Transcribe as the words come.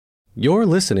You're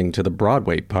listening to the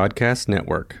Broadway Podcast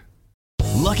Network.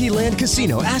 Lucky Land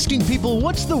Casino, asking people,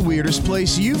 what's the weirdest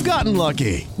place you've gotten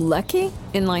lucky? Lucky?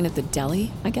 In line at the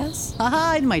deli, I guess?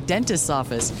 Aha, in my dentist's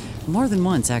office. More than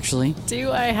once, actually.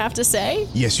 Do I have to say?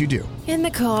 Yes, you do. In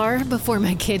the car before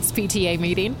my kids' PTA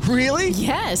meeting. Really?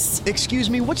 Yes. Excuse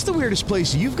me, what's the weirdest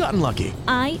place you've gotten lucky?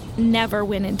 I never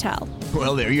win and tell.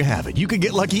 Well, there you have it. You can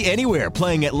get lucky anywhere,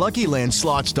 playing at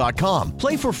LuckyLandSlots.com.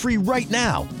 Play for free right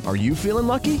now. Are you feeling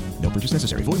lucky? No purchase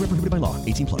necessary. Void where prohibited by law.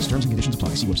 18+. Terms and conditions apply.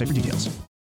 See website for details.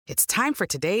 It's time for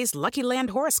today's Lucky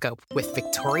Land horoscope with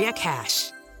Victoria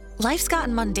Cash. Life's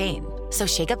gotten mundane, so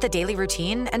shake up the daily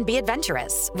routine and be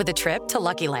adventurous with a trip to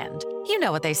Lucky Land. You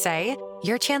know what they say,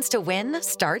 your chance to win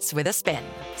starts with a spin.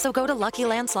 So go to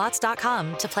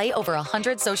LuckyLandSlots.com to play over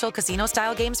 100 social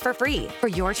casino-style games for free for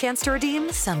your chance to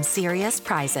redeem some serious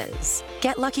prizes.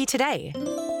 Get lucky today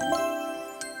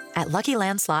at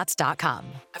LuckyLandSlots.com.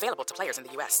 Available to players in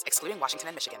the U.S., excluding Washington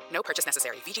and Michigan. No purchase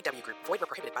necessary. VGW Group. Void where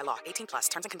prohibited by law. 18+.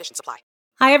 Terms and conditions apply.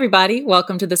 Hi, everybody.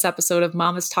 Welcome to this episode of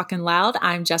Mama's Talking Loud.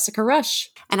 I'm Jessica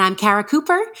Rush. And I'm Kara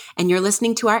Cooper, and you're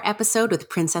listening to our episode with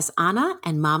Princess Anna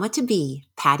and Mama-to-be,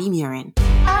 Patty Murin.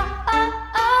 Mama's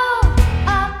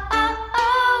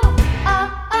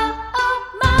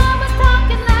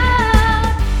talking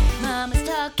loud. Mama's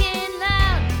talking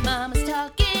loud. Mama's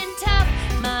talking tough.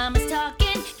 Mama's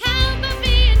talking how about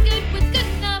being good with good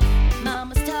enough.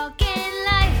 Mama's talking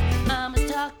life. Mama's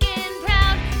talking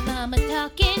proud. Mama's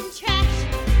talking trash.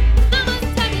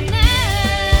 Mama's talking loud.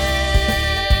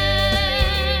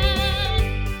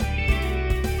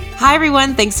 Hi,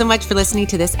 everyone. Thanks so much for listening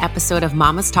to this episode of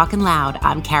Mama's Talking Loud.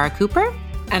 I'm Kara Cooper.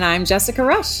 And I'm Jessica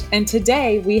Rush. And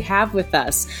today we have with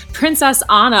us Princess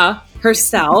Anna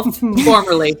herself,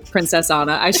 formerly Princess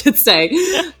Anna, I should say,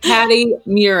 Patty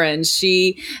Murin.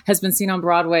 She has been seen on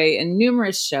Broadway in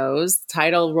numerous shows,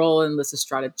 title role in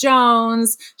Lysistrata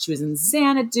Jones. She was in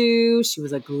Xanadu. She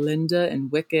was a Glinda in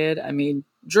Wicked. I mean,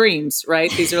 dreams, right?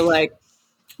 These are like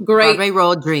great. Broadway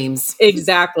role dreams.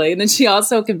 Exactly. And then she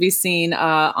also can be seen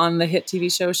on the hit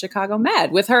TV show Chicago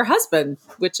Med with her husband,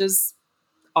 which is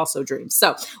also dreams.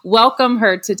 So welcome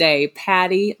her today,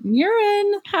 Patty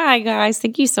Murin. Hi, guys.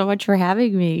 Thank you so much for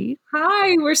having me.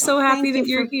 Hi. We're so happy Thank that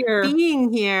you you're for here.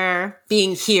 Being here.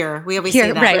 Being here. We always Here,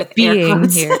 say that. right. With air Being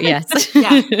quotes. here. Yes.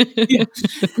 Yeah.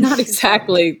 Not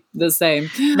exactly the same.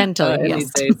 Mentally,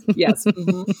 these yes. days. Yes.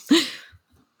 Mhm.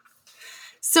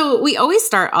 So we always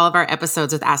start all of our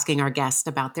episodes with asking our guests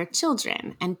about their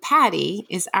children. And Patty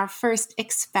is our first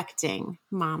expecting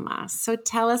mama. So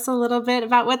tell us a little bit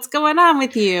about what's going on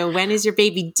with you. When is your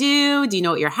baby due? Do you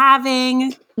know what you're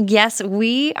having? Yes,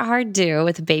 we are due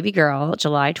with a baby girl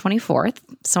July 24th.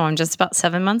 So I'm just about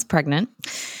 7 months pregnant.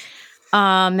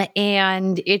 And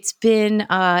it's been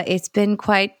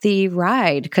quite the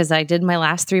ride because I did my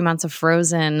last 3 months of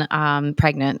Frozen,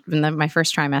 pregnant in my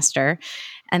first trimester.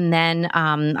 And then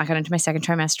I got into my second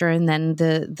trimester, and then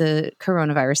the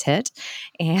coronavirus hit,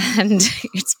 and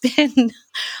it's been.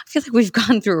 I feel like we've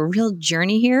gone through a real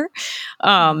journey here.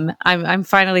 I'm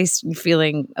finally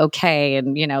feeling okay,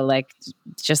 and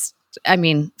just. I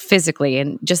mean, physically,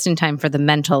 and just in time for the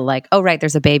mental, like, oh, right,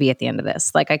 there's a baby at the end of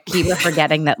this. Like, I keep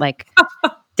forgetting that, like,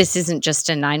 this isn't just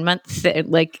a 9 month.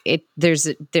 There's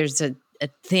a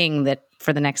thing that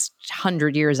for the next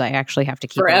 100 years, I actually have to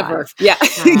keep forever. alive. Yeah.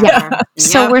 Yeah.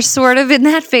 So we're sort of in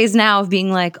that phase now of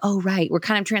being like, oh, right. We're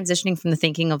kind of transitioning from the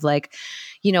thinking of like,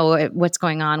 what's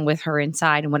going on with her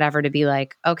inside and whatever to be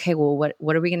like, okay, well,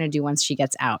 what are we going to do once she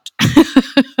gets out?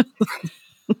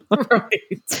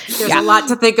 Right. There's a lot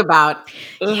to think about.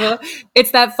 Uh-huh.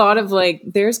 It's that thought of like,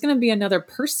 there's going to be another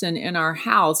person in our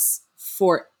house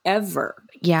forever.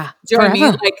 Yeah. Do you know what I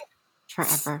mean? Like,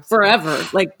 Forever.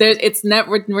 Like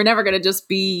we're never going to just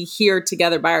be here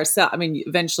together by ourselves. I mean,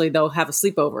 eventually they'll have a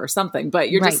sleepover or something,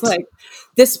 but you're just like,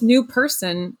 this new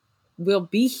person will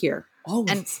be here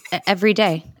always. And every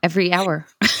day, every hour.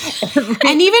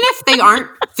 And even if they aren't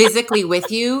physically with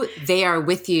you, they are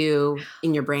with you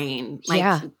in your brain.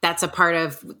 Like that's a part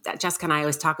of that. Jessica and I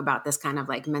always talk about this kind of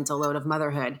like mental load of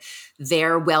motherhood.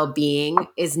 Their well-being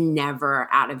is never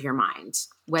out of your mind,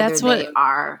 whether they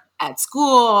are at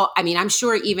school. I mean, I'm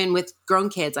sure even with grown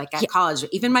kids, like at college,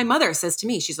 even my mother says to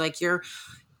me, she's like, you're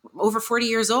over 40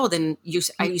 years old and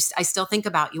I still think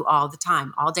about you all the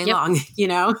time, all day long,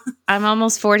 I'm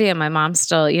almost 40 and my mom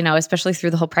still, especially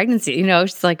through the whole pregnancy,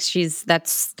 it's like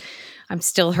I'm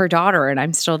still her daughter and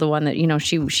I'm still the one that,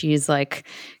 she's like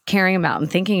caring about and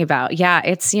thinking about. Yeah.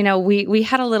 It's, we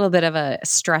had a little bit of a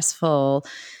stressful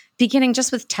beginning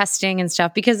just with testing and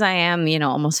stuff, because I am,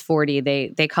 almost 40,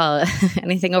 they call it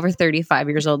anything over 35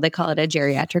 years old, they call it a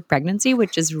geriatric pregnancy,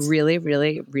 which is really,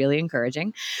 really, really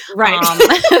encouraging. Right.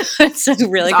 It's a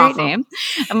really great name.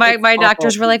 And my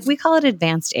doctors were like, we call it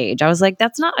advanced age. I was like,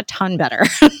 that's not a ton better.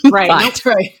 Right. That's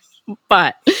right.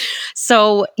 But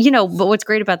so, but what's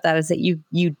great about that is that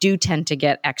you do tend to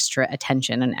get extra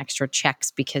attention and extra checks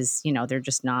because, they're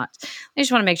just not, they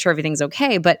just want to make sure everything's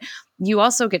okay. But you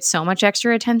also get so much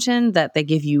extra attention that they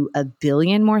give you a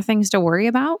billion more things to worry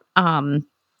about.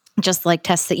 Just like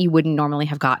tests that you wouldn't normally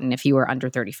have gotten if you were under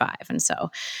 35.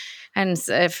 And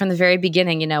from the very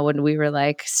beginning, when we were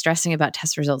like stressing about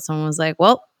test results, someone was like,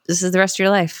 well, this is the rest of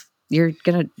your life. This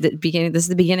is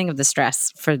the beginning of the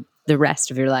stress for the rest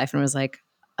of your life. And I was like,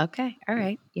 okay, all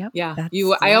right. Yep. Yeah.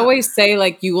 I always say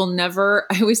I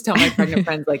always tell my pregnant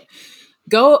friends, like,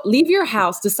 go leave your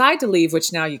house, decide to leave,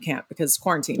 which now you can't because it's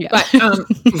quarantine, but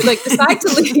decide to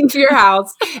leave your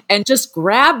house and just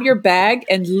grab your bag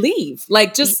and leave.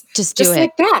 Like, just do it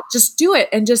like that. Just do it.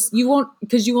 And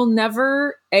you'll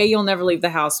never leave the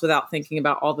house without thinking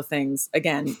about all the things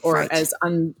again, or as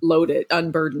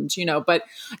unburdened, but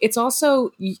it's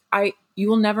also, you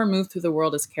will never move through the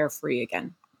world as carefree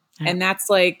again. Yeah. And that's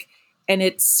and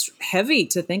it's heavy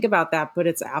to think about that, but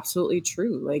it's absolutely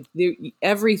true. Like,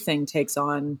 everything takes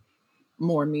on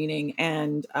more meaning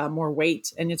and more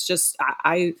weight. And it's just,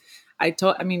 we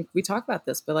talk about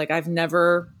this, but I've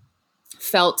never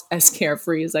felt as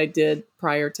carefree as I did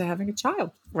prior to having a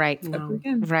child. Right.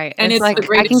 Right. And it's the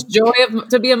greatest joy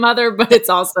to be a mother, but it's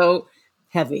also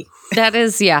heavy.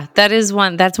 That's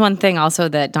one thing also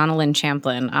that Donna Lynn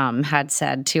Champlin had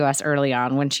said to us early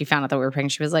on when she found out that we were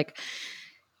pregnant. She was like,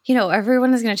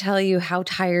 everyone is going to tell you how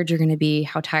tired you're going to be.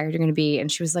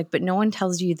 And she was like, but no one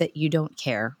tells you that you don't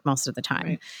care most of the time.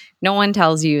 Right. No one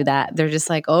tells you that. They're just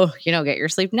like, oh, get your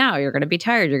sleep now. You're going to be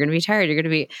tired. She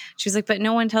was like, but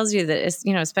no one tells you that, it's,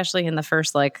 especially in the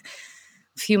first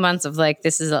few months of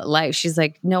this is a life. She's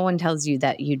like, no one tells you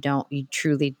that you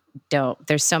truly don't.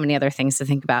 There's so many other things to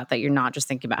think about that you're not just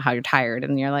thinking about how you're tired.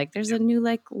 And you're like, there's a new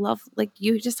love,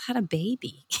 you just had a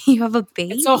baby. You have a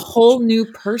baby. It's a whole new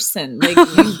person.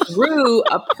 You grew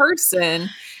a person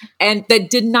and that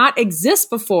did not exist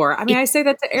before. I mean, I say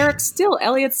that to Eric still.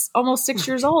 Elliot's almost 6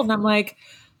 years old. And I'm like,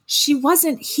 she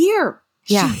wasn't here.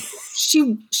 Yeah.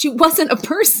 She wasn't a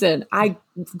person. I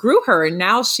grew her and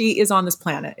now she is on this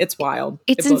planet. It's wild.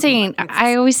 It's insane.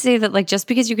 I always say that just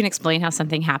because you can explain how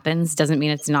something happens doesn't mean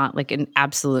it's not an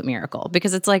absolute miracle,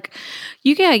 because it's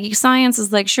science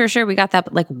is sure, we got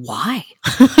that. But why?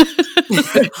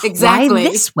 Exactly. Why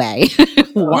this way?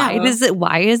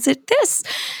 Why is it this?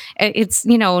 It's,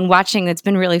 and watching, it's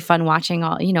been really fun watching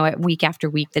all, week after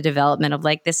week, the development of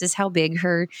this is how big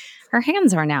her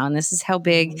hands are now. And this is how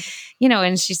big,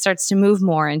 and she starts to move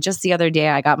more. And just the other day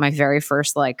I got my very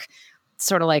first, I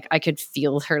could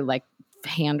feel her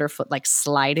hand or foot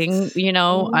sliding, and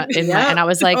I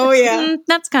was like, oh yeah,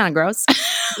 that's kind of gross. I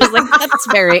was like, that's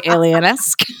very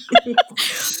alien-esque.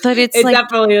 But it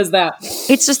definitely is that.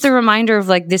 It's just a reminder of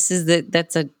this is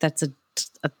that's a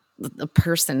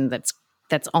person that's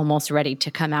almost ready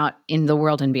to come out in the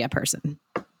world and be a person.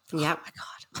 Yep. Oh my God.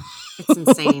 It's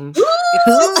insane.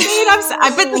 It's insane.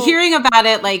 I've been hearing about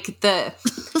it.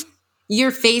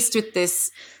 You're faced with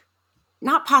this,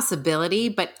 not possibility,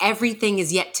 but everything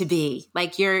is yet to be.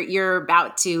 You're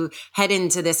about to head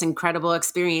into this incredible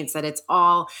experience that it's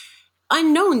all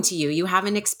unknown to you. You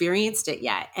haven't experienced it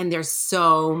yet. And there's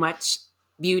so much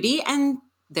beauty, and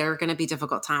there are going to be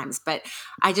difficult times. But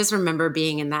I just remember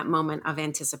being in that moment of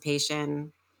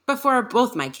anticipation before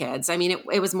both my kids. I mean,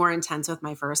 it was more intense with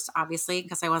my first, obviously,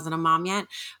 because I wasn't a mom yet,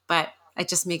 but it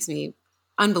just makes me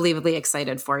unbelievably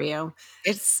excited for you.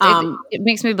 It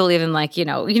makes me believe in it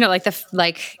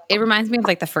reminds me of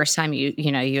the first time you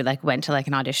went to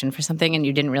an audition for something and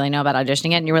you didn't really know about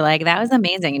auditioning it, and you were like, that was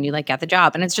amazing, and you got the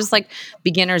job. And it's just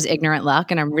beginner's ignorant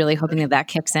luck, and I'm really hoping that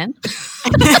kicks in.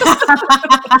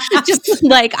 Just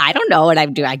I don't know what I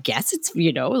do. I guess it's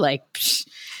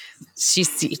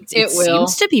it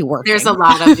seems to be working. There's a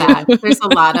lot of that. There's a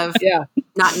lot of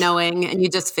not knowing, and you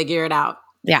just figure it out.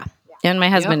 Yeah. And my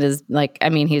husband is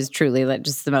he's truly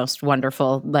just the most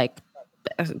wonderful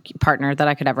partner that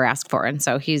I could ever ask for. And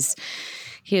so he is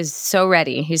so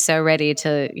ready. He's so ready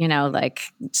to,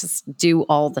 just do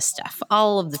all the stuff,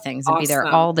 all of the things, and be there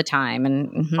all the time.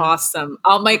 And awesome.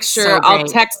 I'll make sure I'll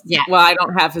text. Yeah. Well, I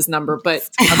don't have his number, but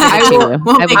I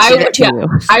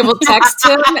will text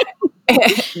him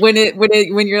when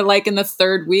you're in the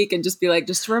third week, and just be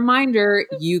just a reminder,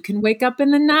 you can wake up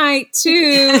in the night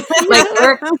too.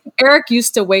 Eric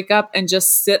used to wake up and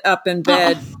just sit up in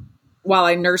bed while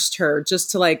I nursed her,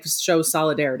 just to like show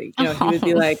solidarity. You know, he would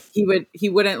be like, he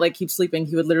wouldn't like keep sleeping.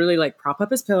 He would literally like prop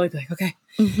up his pillow, he'd be like, okay.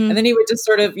 And then he would just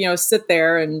sort of, you know, sit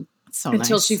there and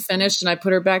until she finished and I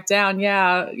put her back down.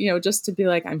 Yeah. You know, just to be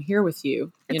like, I'm here with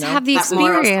you, you know, to have the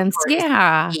experience.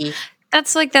 Yeah. That's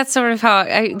sort of how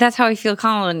I feel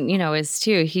Colin, you know, is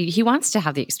too. He wants to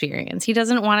have the experience. He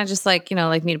doesn't want to just like, you know,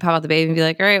 like me to pop out the baby and be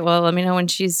like, all right, well, let me know when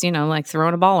she's, you know, like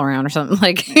throwing a ball around or something.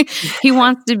 Like he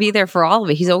wants to be there for all of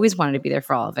it. He's always wanted to be there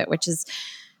for all of it, which is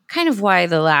kind of why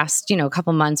the last, you know,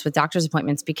 couple months with doctor's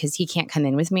appointments, because he can't come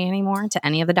in with me anymore to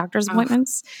any of the doctor's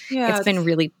appointments. Yeah, it's been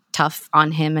really tough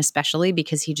on him, especially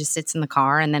because he just sits in the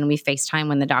car and then we FaceTime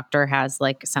when the doctor has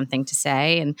like something to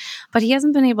say. But he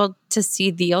hasn't been able to see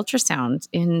the ultrasound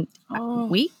in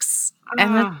weeks.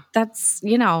 And that's,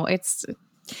 you know, that's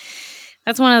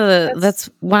one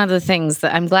of the things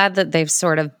that I'm glad that they've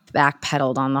sort of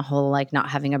backpedaled on the whole, like not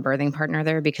having a birthing partner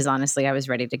there, because honestly, I was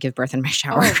ready to give birth in my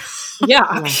shower.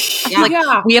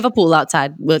 We have a pool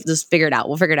outside. We'll just figure it out.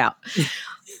 We'll figure it out.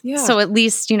 Yeah. So at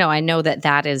least, you know, I know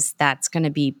that's going to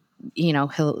be, you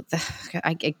know,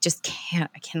 I just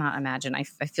cannot imagine. I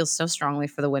feel so strongly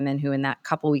for the women who in that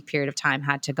couple week period of time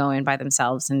had to go in by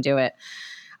themselves and do it.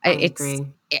 I agree.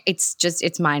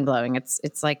 It's mind blowing.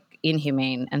 It's like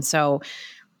inhumane. And so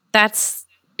that's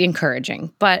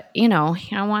encouraging, but you know,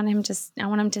 I want him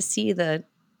to see the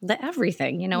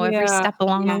everything, you know, every step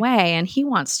along the way. And he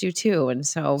wants to too. And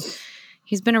so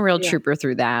he's been a real trooper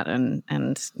through that. And,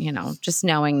 you know, just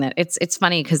knowing that it's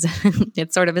funny because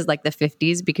it sort of is like the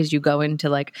 50s, because you go into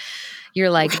like, you're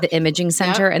like the imaging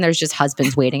center and there's just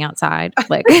husbands waiting outside,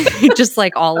 like just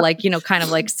like all like, you know, kind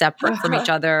of like separate from each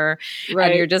other. Right.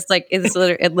 And you're just like,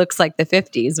 it looks like the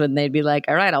 50s when they'd be like,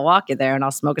 all right, I'll walk you there and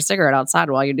I'll smoke a cigarette outside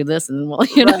while you do this. And well,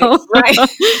 you know, right.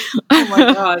 Oh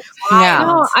my God. Yeah.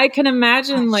 No, I can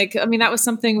imagine like, I mean, that was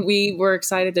something we were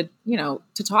excited to, you know,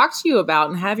 to talk to you about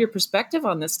and have your perspective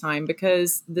on this time,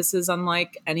 because this is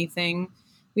unlike anything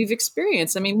we've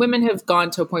experienced. I mean, women have gone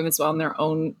to appointments on their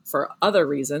own for other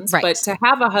reasons, but to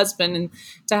have a husband and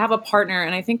to have a partner,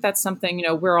 and I think that's something, you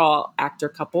know, we're all actor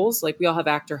couples, like we all have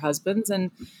actor husbands.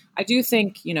 And I do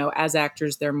think, you know, as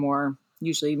actors, they're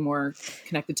usually more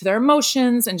connected to their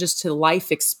emotions and just to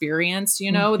life experience,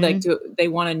 you know, like they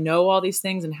want to know all these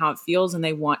things and how it feels, and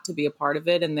they want to be a part of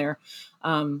it. And they're,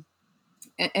 and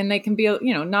they can be,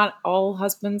 you know, not all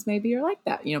husbands maybe are like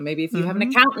that. You know, maybe if you have an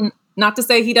accountant, not to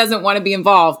say he doesn't want to be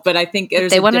involved, but I think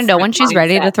they want to know when she's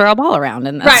ready to throw a ball around.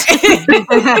 And that's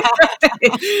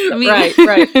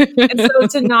right. And so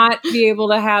to not be able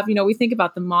to have, you know, we think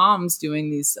about the moms doing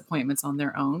these appointments on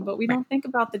their own, but we don't think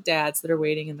about the dads that are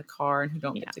waiting in the car and who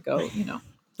don't get to go, you know.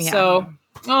 So,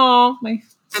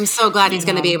 I'm so glad he's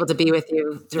going to be able to be with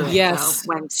you through it. Yes.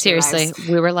 Seriously.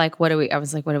 We were like, I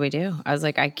was like, what do we do? I was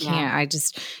like, I can't,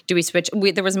 do we switch?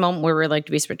 There was a moment where we were like,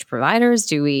 do we switch providers?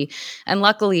 And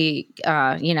luckily,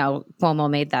 you know, Cuomo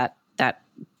made the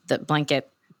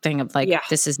blanket thing of like,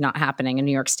 this is not happening in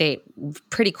New York State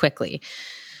pretty quickly.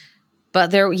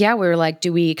 But we were like,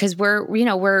 because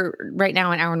we're right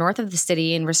now an hour north of the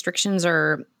city and restrictions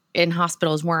in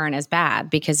hospitals weren't as bad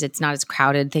because it's not as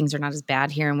crowded. Things are not as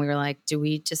bad here. And we were like, do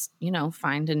we just, you know,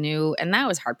 find a new, and that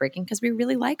was heartbreaking because we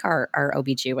really like our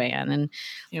OBGYN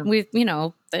and we've, you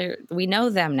know, we know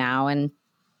them now. And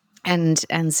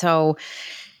so,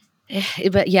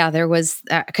 but yeah, there was,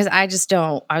 cause I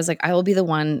was like, I will be the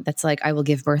one that's like, I will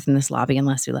give birth in this lobby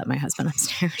unless we let my husband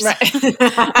upstairs. Right.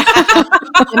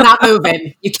 I'm not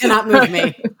moving. You cannot move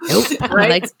me. Nope. Right?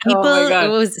 Like people, it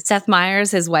was Seth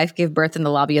Meyers, his wife gave birth in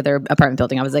the lobby of their apartment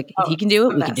building. I was like, if he can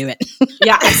do it, we can do it.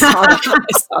 Yeah, I saw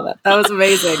that. That was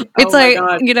amazing.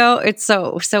 It's you know, it's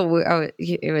so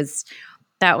it was,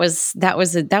 that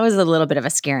was a little bit of a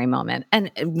scary moment.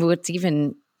 And what's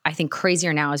even, I think,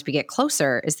 crazier now as we get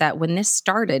closer is that when this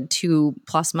started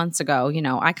 2+ months ago, you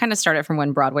know, I kind of started from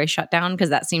when Broadway shut down because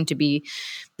that seemed to be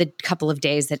the couple of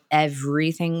days that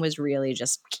everything was really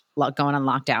just going on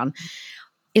lockdown,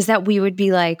 is that we would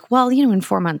be like, well, you know, in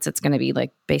 4 months, it's going to be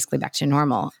like basically back to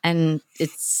normal. And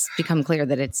it's become clear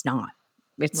that it's not.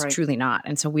 It's truly not.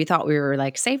 And so we thought we were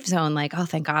like safe zone, like, oh,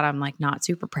 thank God I'm like not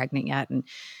super pregnant yet.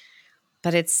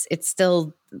 But it's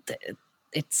still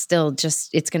just,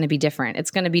 it's going to be different. It's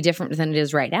going to be different than it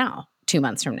is right now, 2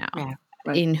 months from now. Yeah,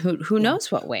 right. In who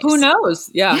knows what ways. Who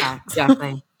knows? Yeah,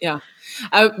 exactly. Yeah.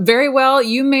 Very well.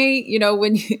 You may, you know,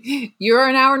 when you're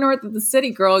an hour north of the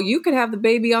city, girl, you could have the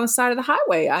baby on the side of the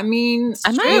highway. I mean,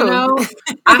 you know,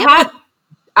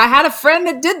 I had a friend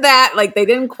that did that. Like they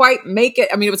didn't quite make it.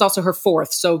 I mean, it was also her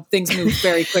fourth, so things moved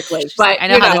very quickly. But I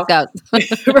know how this goes.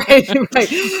 right.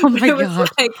 Oh my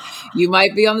God. Like, you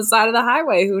might be on the side of the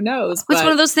highway. Who knows? It's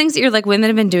one of those things that you're like, women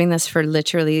have been doing this for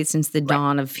literally since the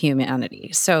dawn of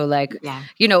humanity. So like,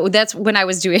 that's when I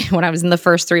was in the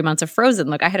first 3 months of Frozen.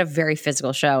 Like I had a very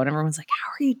physical show and everyone's like,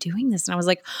 how are you doing this? And I was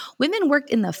like, women worked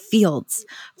in the fields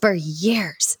for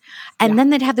years. And then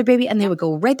they'd have their baby and they would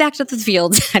go right back to the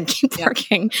fields and keep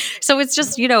working. So it's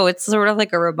just, it's sort of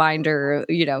like a reminder,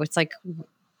 it's like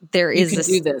there is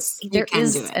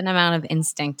an amount of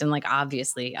instinct and like,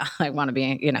 obviously I want to be,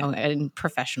 in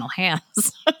professional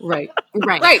hands. Right.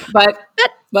 But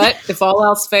if all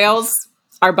else fails,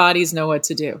 our bodies know what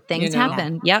to do. Things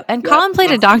happen. Yep. And Colin played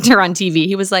a doctor on TV.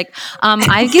 He was like,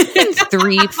 I've given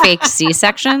 3 fake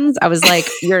C-sections. I was like,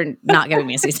 you're not giving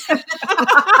me a C-section.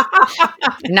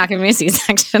 You're not giving me a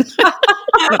C-section.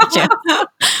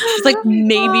 It's like,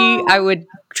 maybe I would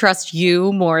trust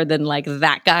you more than like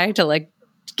that guy to like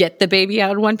get the baby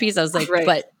out in one piece. I was like,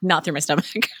 but not through my stomach.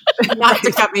 Not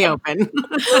to cut me open.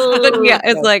 But yeah,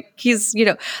 it's like he's,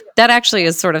 that actually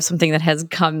is sort of something that has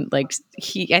come like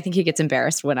I think he gets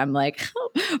embarrassed when I'm like,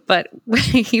 but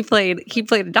he played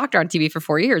a doctor on TV for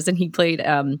 4 years and he played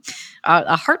a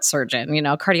heart surgeon,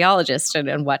 a cardiologist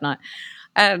and whatnot.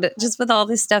 And just with all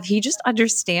this stuff, he just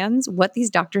understands what these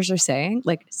doctors are saying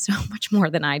like so much more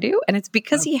than I do. And it's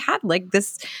because he had like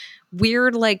this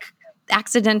weird, like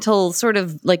accidental sort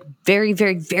of like very,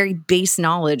 very, very base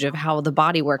knowledge of how the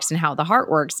body works and how the heart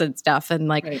works and stuff. And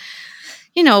like,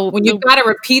 when you've got to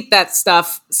repeat that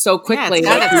stuff so quickly, you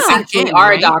actually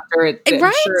are a doctor,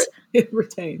 right? Sure it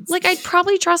retains. Like I'd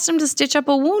probably trust him to stitch up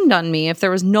a wound on me if there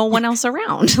was no one else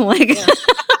around. Like,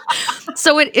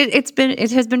 so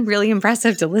it has been really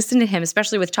impressive to listen to him,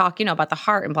 especially with talk, about the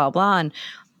heart and blah, blah.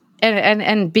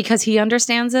 And because he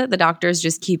understands it, the doctors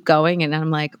just keep going. And I'm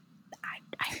like,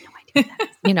 I have no idea.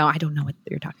 I don't know what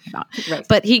you're talking about. Right,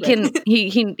 but he can,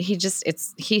 he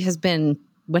has been,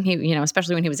 when he,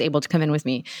 especially when he was able to come in with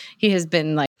me, he has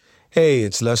been like. Hey,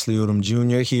 it's Leslie Odom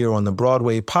Jr. here on the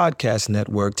Broadway Podcast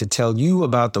Network to tell you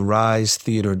about the Rise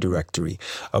Theater Directory,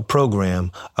 a program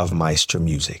of Maestro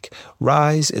Music.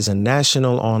 Rise is a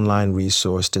national online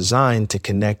resource designed to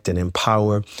connect and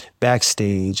empower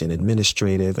backstage and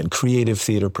administrative and creative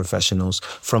theater professionals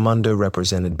from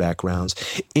underrepresented backgrounds.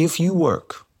 If you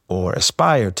work or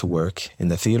aspire to work in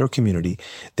the theater community,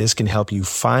 this can help you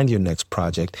find your next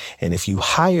project. And if you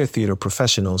hire theater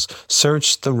professionals,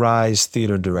 search the Rise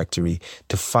Theater Directory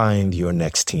to find your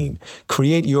next team.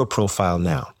 Create your profile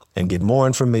now and get more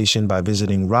information by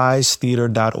visiting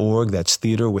risetheater.org. That's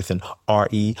theater with an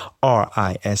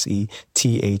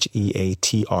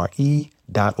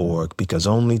RERISETHEATRE.org, because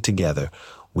only together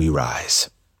we rise.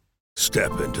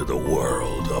 Step into the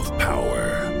world of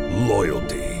power,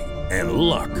 loyalty, and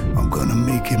luck. I'm gonna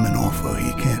make him an offer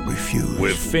he can't refuse.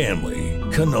 With family,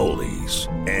 cannolis,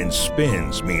 and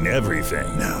spins mean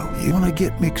everything. Now, you wanna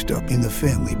get mixed up in the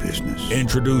family business.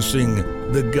 Introducing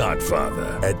The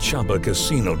Godfather at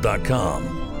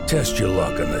ChumbaCasino.com. Test your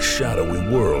luck in the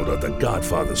shadowy world of The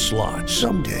Godfather slot.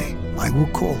 Someday, I will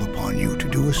call upon you to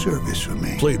do a service for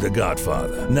me. Play The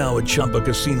Godfather, now at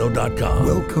ChumbaCasino.com.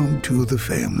 Welcome to the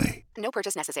family. No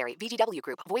purchase necessary. VGW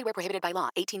Group. Void where prohibited by law.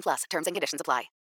 18+. Terms and conditions apply.